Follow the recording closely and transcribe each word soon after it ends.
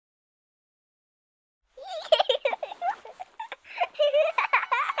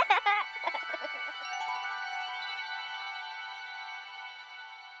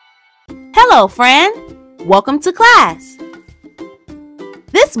Hello, friend. Welcome to class.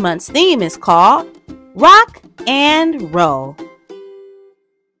 This month's theme is called Rock and Roll.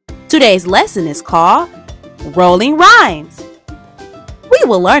 Today's lesson is called Rolling Rhymes. We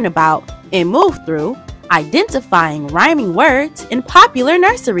will learn about and move through identifying rhyming words in popular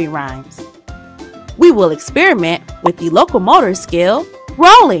nursery rhymes. We will experiment with the locomotor skill,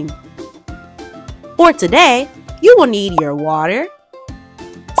 rolling. For today, you will need your water,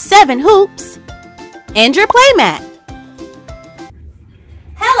 7 hoops, and your playmat.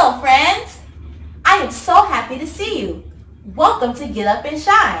 Hello, friends! I am so happy to see you. Welcome to Get Up and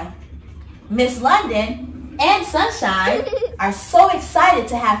Shine. Miss London and Sunshine are so excited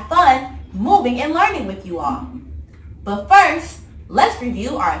to have fun moving and learning with you all. But first, let's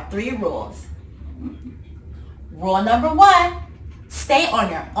review our 3 rules. Rule number 1, stay on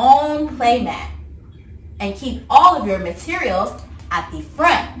your own playmat and keep all of your materials at the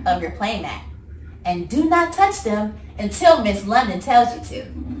front of your playmat. And do not touch them until Miss London tells you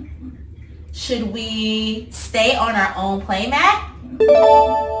to. Should we stay on our own playmat?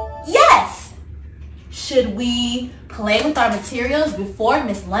 Yes! Should we play with our materials before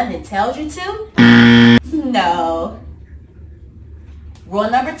Miss London tells you to? No. Rule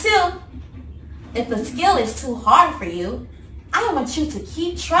number 2, if the skill is too hard for you, I want you to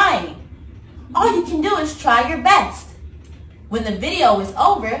keep trying. All you can do is try your best. When the video is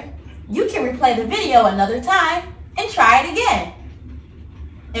over, you can replay the video another time and try it again.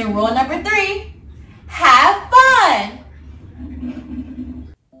 And rule number 3, have fun!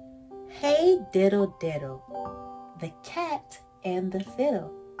 Hey diddle diddle, the cat and the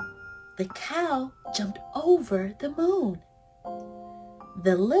fiddle. The cow jumped over the moon.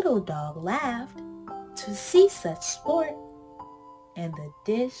 The little dog laughed to see such sport, and the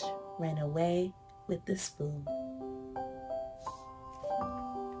dish ran away with the spoon.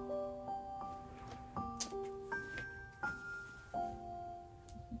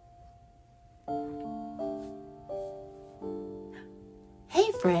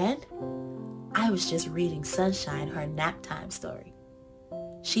 Hey friend, I was just reading Sunshine her nap time story.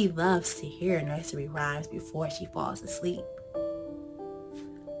 She loves to hear nursery rhymes before she falls asleep.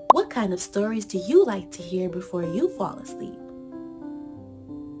 What kind of stories do you like to hear before you fall asleep?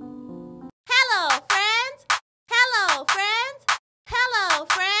 Hello friends! Hello friends! Hello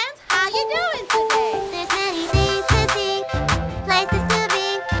friends! How you doing today? There's many things to see, places to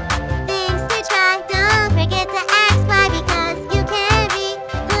be, things to try. Don't forget to ask why, because you can be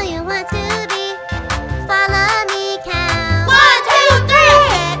who you want to be. Follow me, count 1, 2, 3!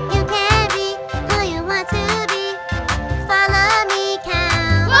 You can be who you want to be. Follow me,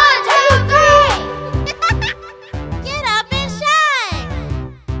 count 1, 2, 3! Get up and shine!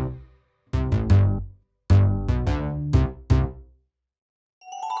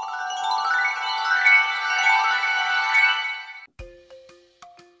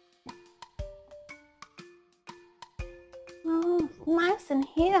 Nice in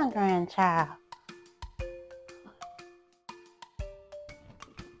here, grandchild.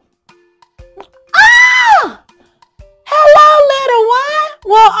 Ah! Hello, little one.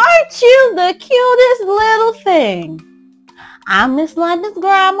 Well, aren't you the cutest little thing? I'm Miss London's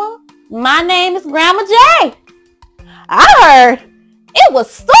grandma. My name is Grandma J. I heard it was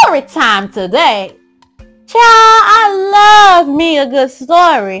story time today. Child, I love me a good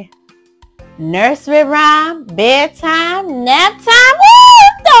story. Nursery rhyme, bedtime, nap time,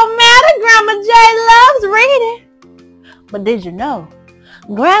 woo! Don't matter, Grandma J loves reading. But did you know,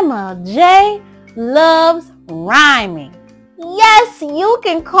 Grandma J loves rhyming. Yes, you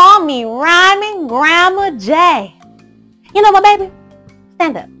can call me Rhyming Grandma J. You know what, baby?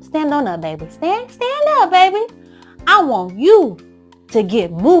 Stand up. Stand on up, baby. Stand up, baby. I want you to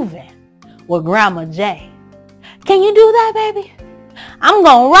get moving with Grandma J. Can you do that, baby? I'm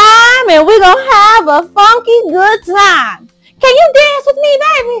gonna rhyme and we're gonna have a funky good time. Can you dance with me,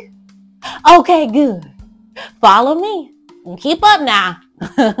 baby? Okay, good. Follow me and keep up now.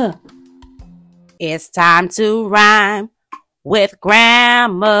 It's time to rhyme with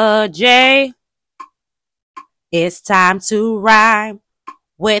Grandma J. It's time to rhyme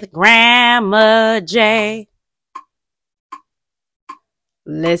with Grandma J.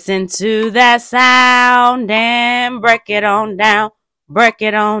 Listen to that sound and break it on down. Break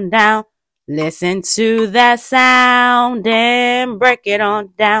it on down. Listen to that sound and break it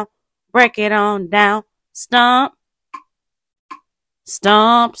on down. Break it on down. Stomp.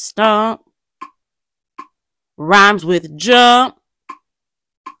 Stomp, stomp. Rhymes with jump.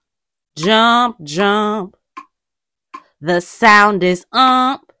 Jump, jump. The sound is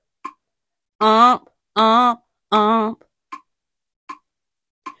ump. Ump, ump, ump.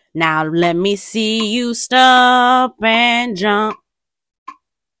 Now let me see you stomp and jump.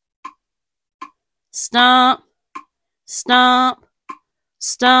 Stomp, stomp,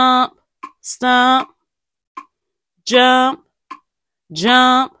 stomp, stomp. Jump,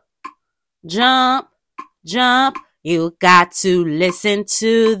 jump, jump, jump. You got to listen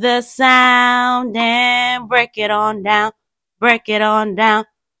to the sound and break it on down, break it on down.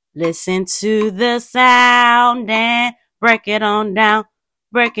 Listen to the sound and break it on down,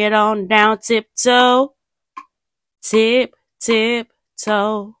 break it on down. Tiptoe, tip, tip,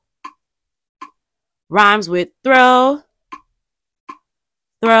 toe. Rhymes with throw,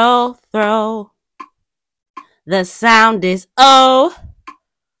 throw, throw. The sound is O,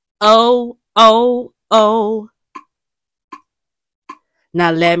 O, O, O.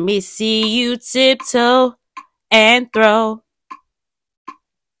 Now let me see you tiptoe and throw.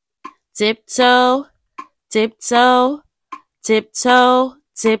 Tiptoe, tiptoe, tiptoe,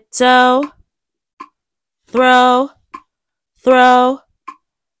 tiptoe. Throw, throw,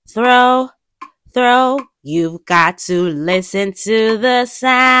 throw, throw. You've got to listen to the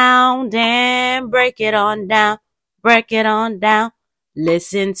sound and break it on down, break it on down.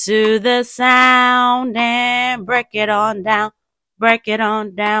 Listen to the sound and break it on down, break it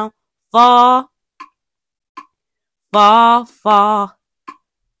on down. Fall, fall, fall.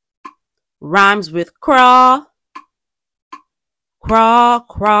 Rhymes with crawl, crawl,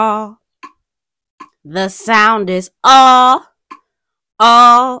 crawl. The sound is all,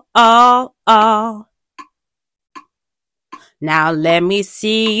 all, all, all. Now let me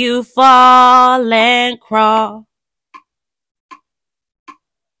see you fall and crawl.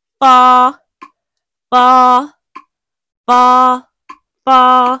 Fall, fall, fall,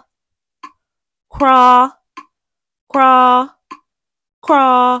 fall. Crawl, crawl,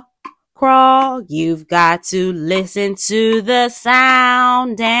 crawl, crawl. You've got to listen to the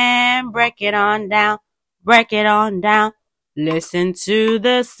sound and break it on down, break it on down. Listen to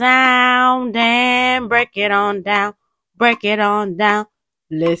the sound and break it on down, break it on down.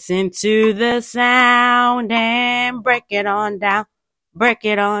 Listen to the sound and break it on down, break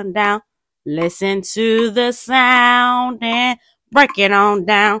it on down. Listen to the sound and break it on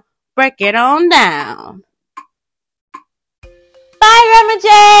down, break it on down. Bye, Grandma J.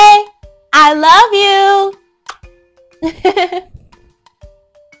 I love you.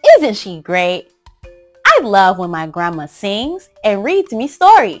 Isn't she great? I love when my grandma sings and reads me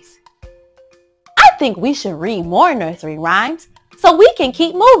stories. I think we should read more nursery rhymes so we can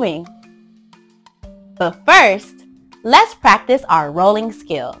keep moving. But first, let's practice our rolling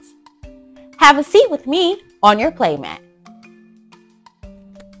skills. Have a seat with me on your playmat.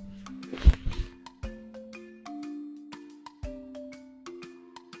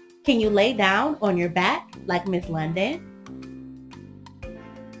 Can you lay down on your back like Miss London?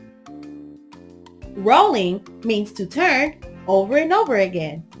 Rolling means to turn over and over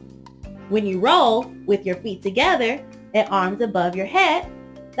again. When you roll with your feet together and arms above your head,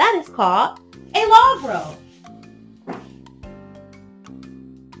 that is called a log roll.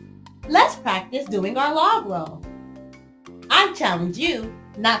 Let's practice doing our log roll. I challenge you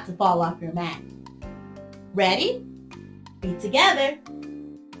not to fall off your mat. Ready? Feet together,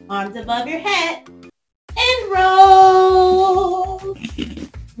 arms above your head, and roll.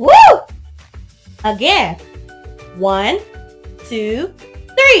 Woo! Again. 1, 2,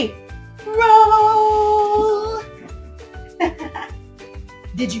 3. Roll.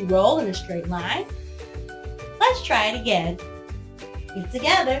 Did you roll in a straight line? Let's try it again. Feet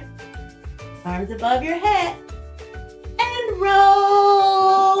together, arms above your head, and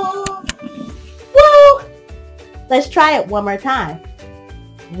roll. Woo! Let's try it one more time.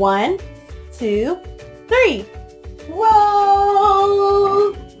 1, 2, 3.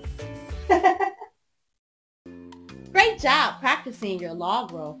 Roll. Great job practicing your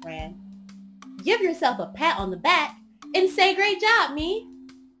log roll, friend. Give yourself a pat on the back and say, great job, me.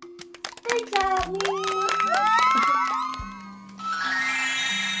 Great job, me.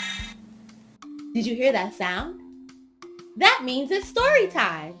 Did you hear that sound? That means it's story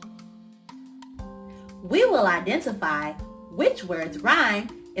time. We will identify which words rhyme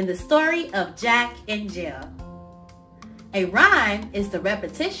in the story of Jack and Jill. A rhyme is the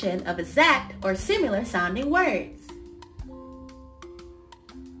repetition of exact or similar sounding words.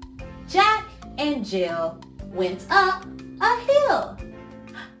 Jack and Jill went up a hill.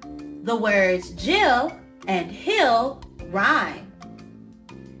 The words Jill and hill rhyme.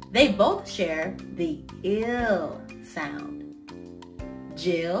 They both share the ill sound.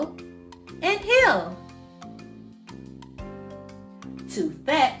 Jill and hill. To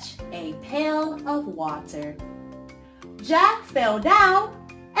fetch a pail of water, Jack fell down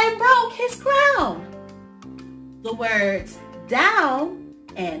and broke his crown. The words down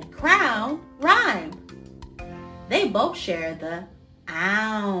and crown rhyme. They both share the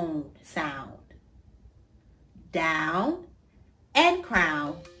ound sound. Down and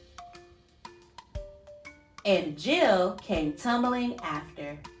crown. And Jill came tumbling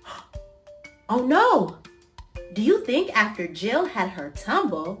after. Oh no! Do you think after Jill had her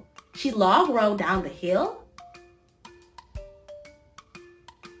tumble, she log rolled down the hill?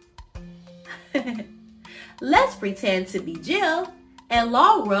 Let's pretend to be Jill and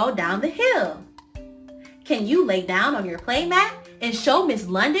log roll down the hill. Can you lay down on your playmat and show Miss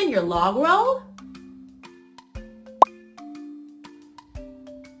London your log roll?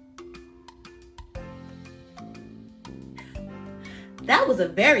 That was a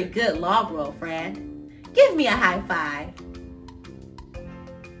very good log roll, friend. Give me a high five.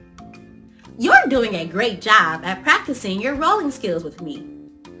 You're doing a great job at practicing your rolling skills with me.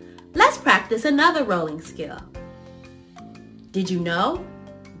 Let's practice another rolling skill. Did you know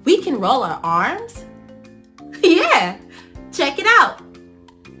we can roll our arms? Yeah, check it out.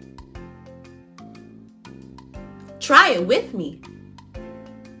 Try it with me.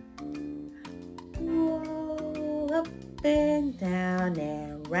 Roll up and down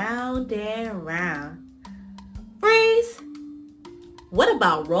and round and round. Freeze. What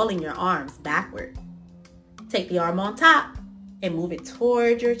about rolling your arms backward? Take the arm on top and move it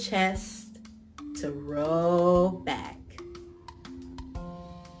toward your chest to roll back.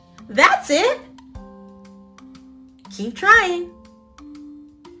 That's it. Keep trying.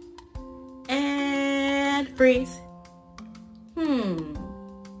 And freeze.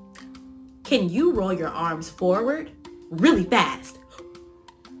 Can you roll your arms forward really fast?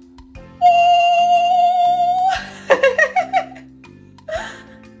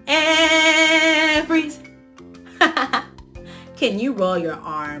 And freeze. Can you roll your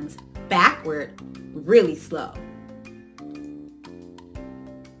arms backward really slow?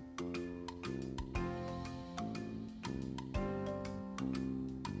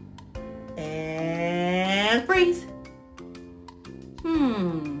 And freeze.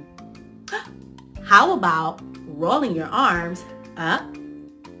 How about rolling your arms up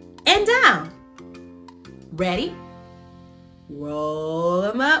and down? Ready? Roll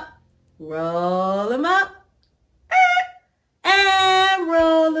them up, and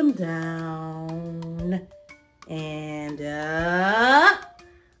roll them down, and up,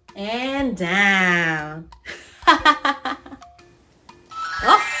 and down.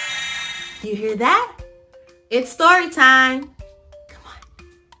 Oh, you hear that? It's story time. Come on.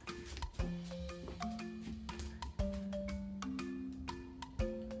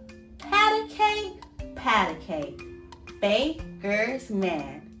 Pat a cake, baker's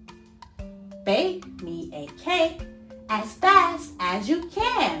man. Bake me a cake as fast as you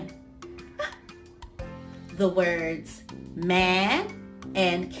can. The words man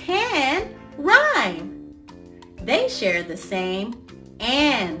and can rhyme. They share the same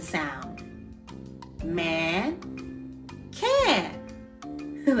and sound. Man, can.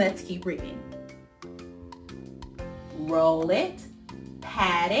 Let's keep reading. Roll it,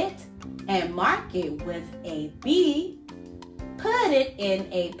 pat it, and mark it with a B. Put it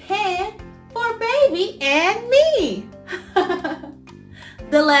in a pan for baby and me.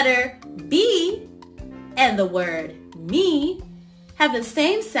 The letter B and the word me have the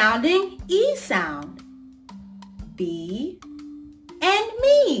same sounding E sound. B and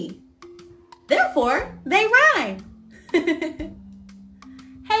me. Therefore, they rhyme. Hey,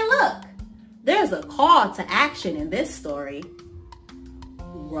 look, there's a call to action in this story.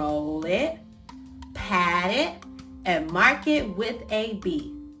 Roll it, pat it, and mark it with a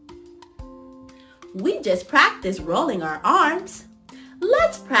B. We just practiced rolling our arms.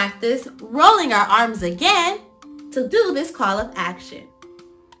 Let's practice rolling our arms again to do this call of action.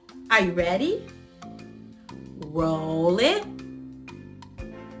 Are you ready? Roll it.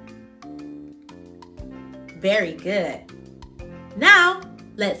 Very good. Now,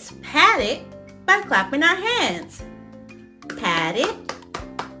 let's pat it by clapping our hands. Pat it.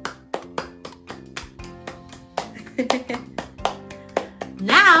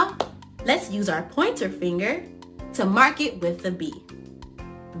 Now, let's use our pointer finger to mark it with the B.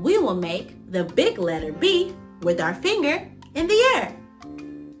 We will make the big letter B with our finger in the air.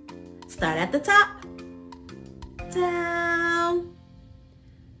 Start at the top. Down.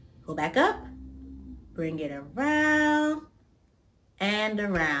 Go back up. Bring it around and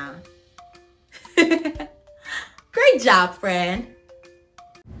around. Great job, friend.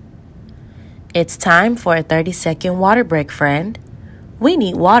 It's time for a 30-second water break, friend. We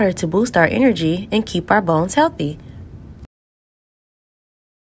need water to boost our energy and keep our bones healthy.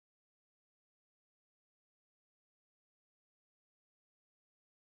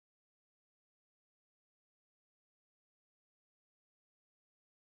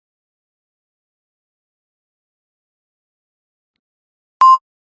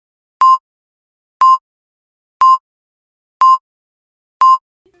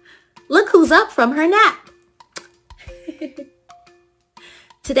 Look who's up from her nap.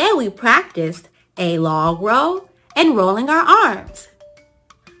 Today we practiced a log roll and rolling our arms.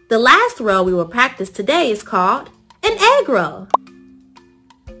 The last roll we will practice today is called an egg roll.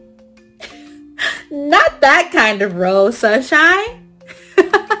 Not that kind of roll, Sunshine.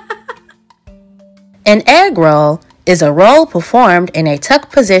 An egg roll is a roll performed in a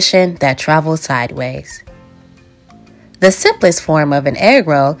tucked position that travels sideways. The simplest form of an egg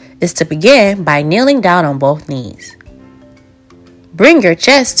roll is to begin by kneeling down on both knees. Bring your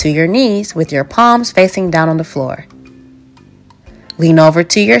chest to your knees with your palms facing down on the floor. Lean over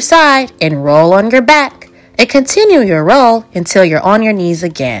to your side and roll on your back, and continue your roll until you're on your knees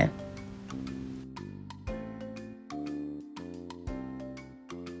again.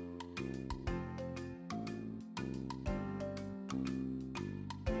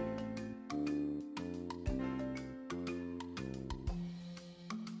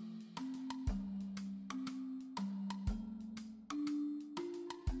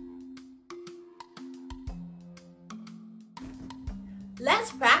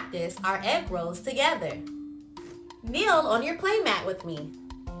 Let's practice our egg rolls together. Kneel on your play mat with me.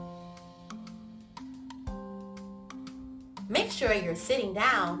 Make sure you're sitting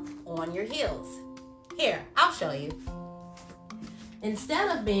down on your heels. Here, I'll show you.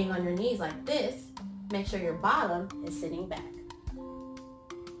 Instead of being on your knees like this, make sure your bottom is sitting back.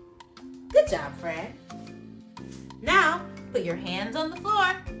 Good job, friend. Now, put your hands on the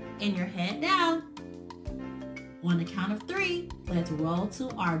floor and your head down. On the count of 3, let's roll to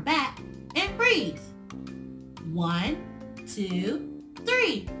our back and freeze. 1, 2,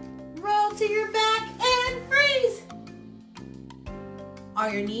 3. Roll to your back and freeze. Are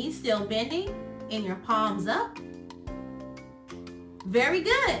your knees still bending and your palms up? Very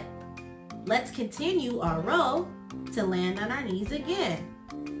good. Let's continue our roll to land on our knees again.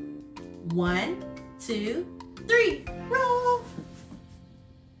 1, 2, 3. Roll.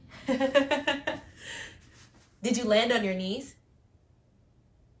 Did you land on your knees?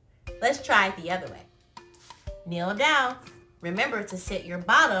 Let's try it the other way. Kneel down. Remember to sit your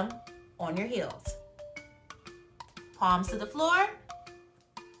bottom on your heels. Palms to the floor.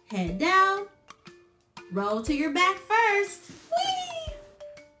 Head down. Roll to your back first. Whee!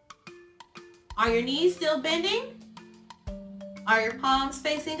 Are your knees still bending? Are your palms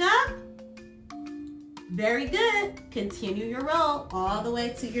facing up? Very good. Continue your roll all the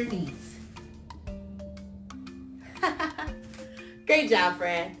way to your knees. Great job,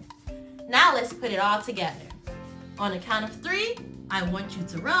 friend. Now let's put it all together. On the count of 3, I want you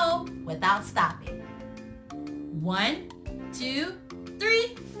to roll without stopping. 1, 2,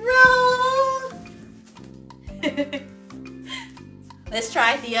 3, roll! Let's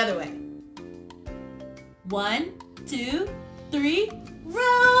try it the other way. 1, 2, 3,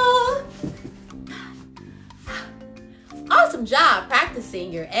 roll! Awesome job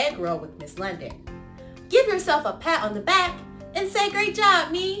practicing your egg roll with Miss London. Give yourself a pat on the back and say, great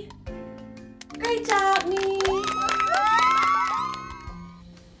job, me. Great job, me.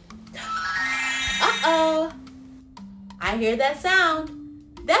 Uh-oh. I hear that sound.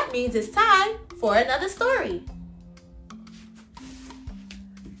 That means it's time for another story.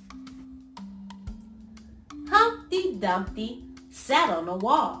 Humpty Dumpty sat on a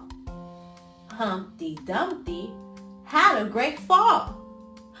wall. Humpty Dumpty had a great fall.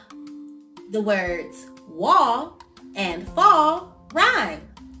 The words wall and fall rhyme.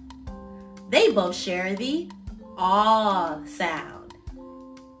 They both share the aw sound.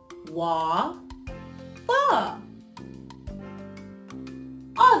 Wall, fall.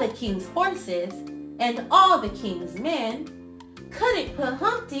 All the king's horses and all the king's men couldn't put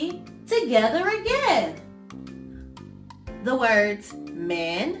Humpty together again. The words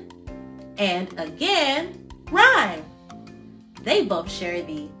men and again rhyme. They both share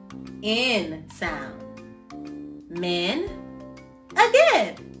the N sound. Men,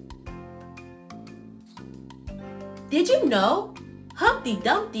 again. Did you know Humpty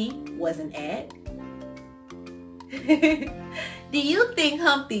Dumpty was an egg? Do you think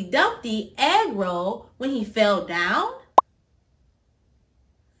Humpty Dumpty egg rolled when he fell down?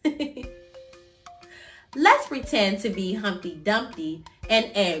 Let's pretend to be Humpty Dumpty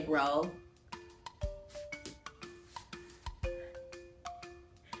and egg roll.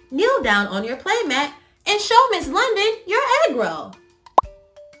 Kneel down on your playmat and show Miss London your egg roll.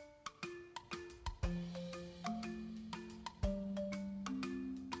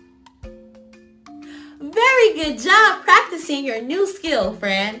 Very good job practicing your new skill,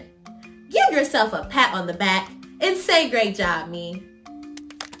 friend. Give yourself a pat on the back and say, great job, me.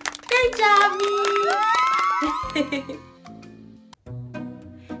 Great job, me.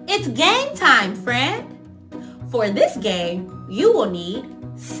 It's game time, friend. For this game, you will need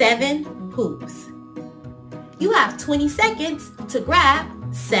 7 hoops. You have 20 seconds to grab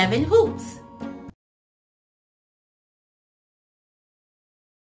 7 hoops.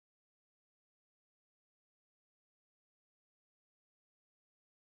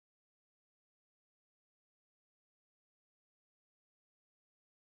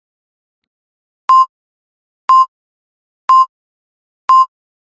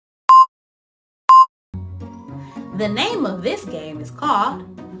 The name of this game is called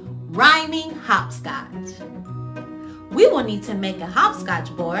Rhyming Hopscotch. We will need to make a hopscotch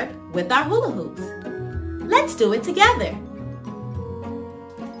board with our hula hoops. Let's do it together.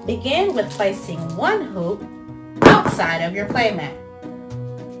 Begin with placing one hoop outside of your playmat.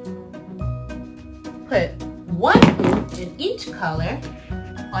 Put one hoop in each color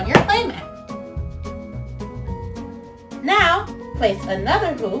on your playmat. Now, place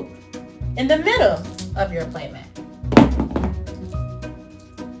another hoop in the middle of your playmat.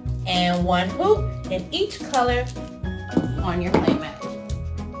 And one hoop in each color on your playmat.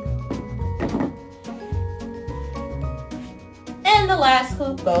 And the last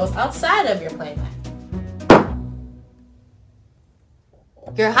hoop goes outside of your playmat.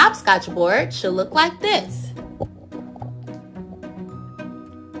 Your hopscotch board should look like this.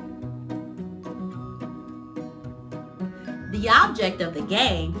 The object of the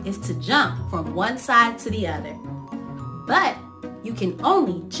game is to jump from one side to the other. But you can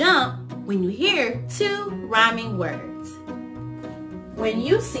only jump when you hear 2 rhyming words. When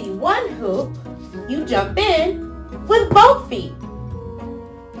you see one hoop, you jump in with both feet.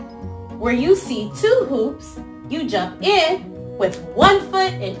 Where you see 2 hoops, you jump in with 1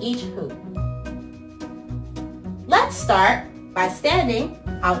 foot in each hoop. Let's start by standing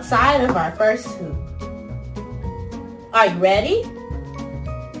outside of our first hoop. Are you ready?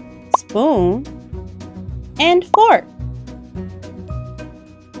 Spoon and fork.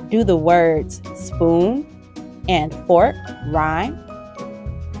 Do the words spoon and fork rhyme?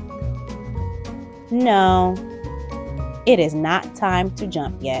 No, it is not time to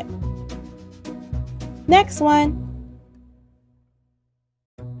jump yet. Next one.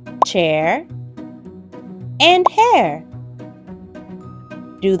 Chair and hair.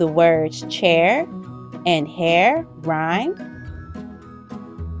 Do the words chair and hair rhyme?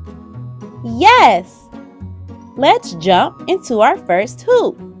 Yes! Let's jump into our first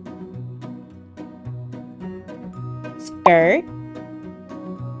hoop. Skirt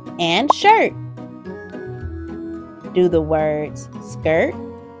and shirt. Do the words skirt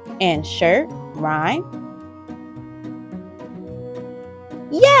and shirt rhyme?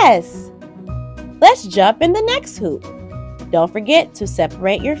 Yes! Let's jump in the next hoop. Don't forget to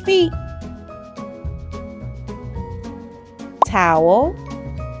separate your feet. Towel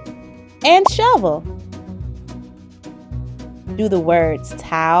and shovel. Do the words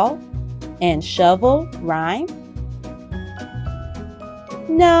towel and shovel rhyme?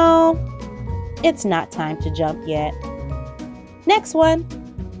 No, it's not time to jump yet. Next one.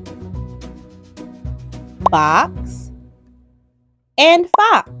 Box and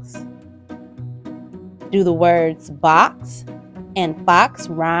fox. Do the words box and fox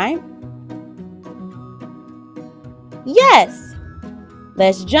rhyme? Yes!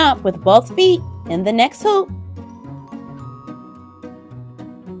 Let's jump with both feet in the next hoop.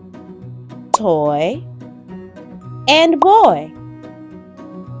 Toy and boy.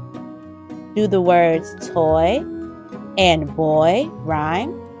 Do the words toy and boy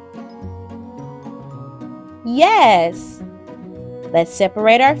rhyme? Yes! Let's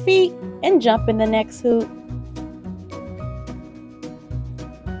separate our feet and jump in the next hoop.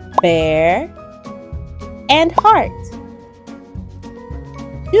 Bear and heart.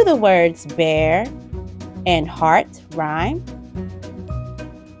 Do the words bear and heart rhyme?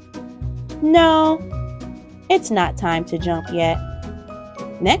 No, it's not time to jump yet.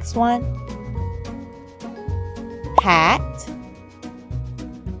 Next one. Hat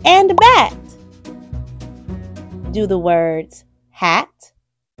and bat. Do the words hat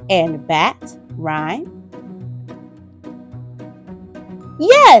and bat rhyme?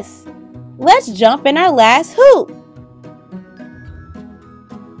 Yes! Let's jump in our last hoop.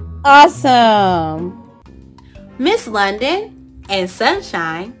 Awesome! Miss London and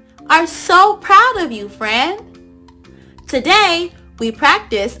Sunshine are so proud of you, friend. Today, we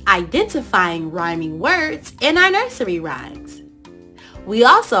practiced identifying rhyming words in our nursery rhymes. We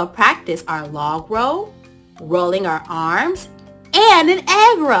also practiced our log roll, rolling our arms, and an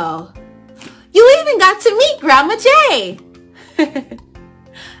egg roll. You even got to meet Grandma J.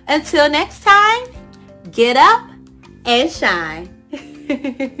 Until next time, get up and shine.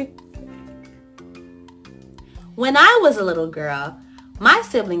 When I was a little girl, my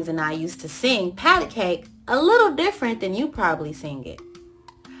siblings and I used to sing Pat a Cake a little different than you probably sing it.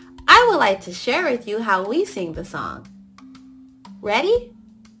 I would like to share with you how we sing the song. Ready?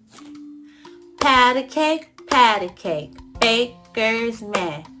 Pat a cake, baker's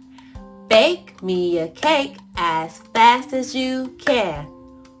man. Bake me a cake as fast as you can.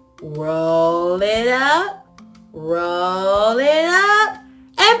 Roll it up,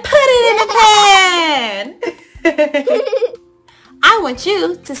 and put it in the pan. I want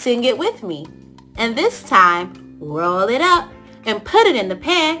you to sing it with me. And this time, roll it up and put it in the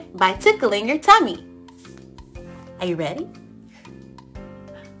pan by tickling your tummy. Are you ready?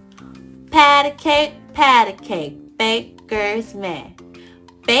 Pat a cake, baker's man.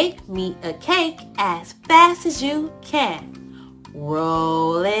 Bake me a cake as fast as you can.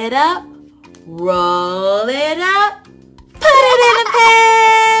 Roll it up, put it in the pan.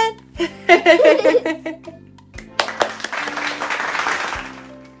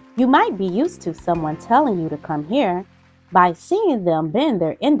 You might be used to someone telling you to come here by seeing them bend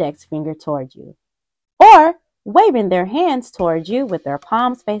their index finger toward you, or waving their hands toward you with their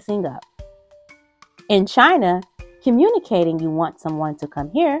palms facing up. In China, communicating you want someone to come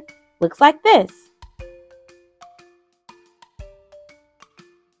here looks like this.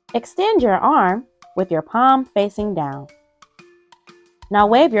 Extend your arm with your palm facing down. Now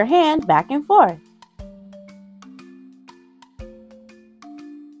wave your hand back and forth.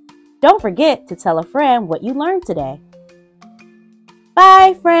 Don't forget to tell a friend what you learned today.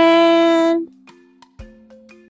 Bye, friends!